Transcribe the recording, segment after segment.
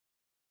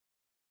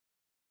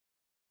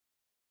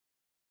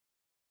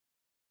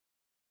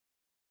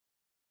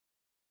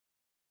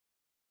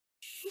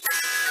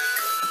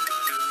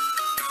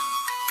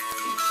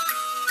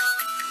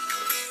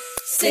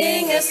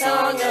Sing a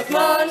song of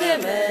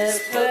monomers,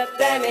 put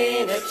them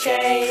in a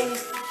chain.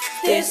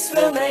 This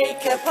will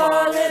make a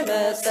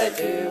polymer, so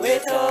do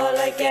it all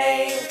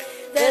again.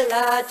 The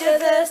larger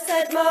the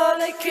said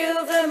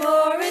molecule, the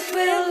more it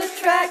will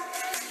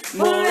attract.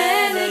 More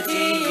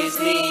energy is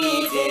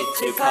needed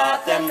to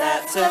part them,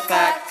 that's a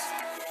fact.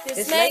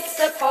 This makes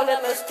the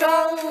polymer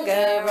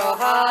stronger or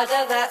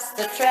harder, that's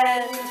the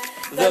trend.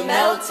 The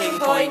melting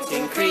point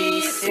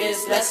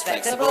increases, less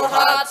flexible,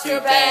 hard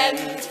to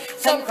bend.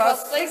 Some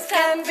crosslinks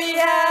can be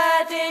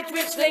added,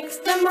 which links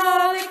the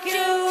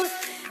molecules.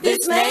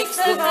 This makes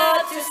them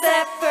hard to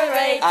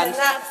separate, and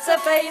that's a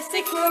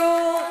basic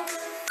rule.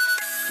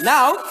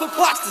 Now for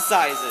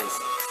Plasticisers.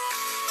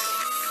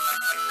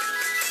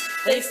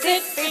 They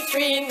sit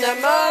between the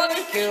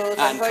molecules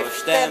and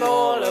push them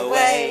all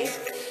away.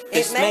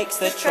 This makes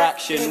the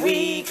traction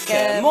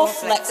weaker, more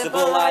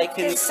flexible, I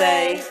can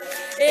say.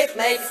 It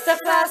makes the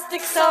plastic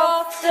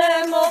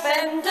softer, more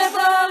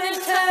bendable in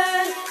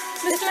turn.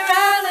 Mr.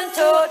 Allan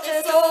taught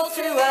us all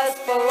to us,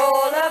 for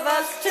all of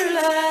us to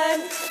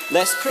learn.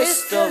 Less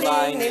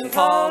crystalline in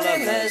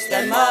polymers,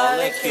 the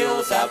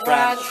molecules are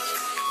branched.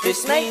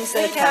 This means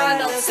they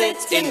cannot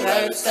sit in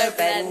rows, so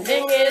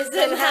bending is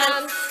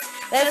enhanced.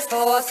 There's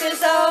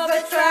forces of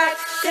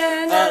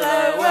attraction, a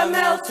lower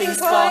melting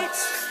point.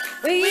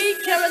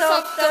 We can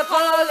off the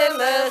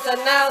polymers,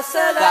 and now,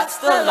 sir, that's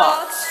the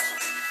lot.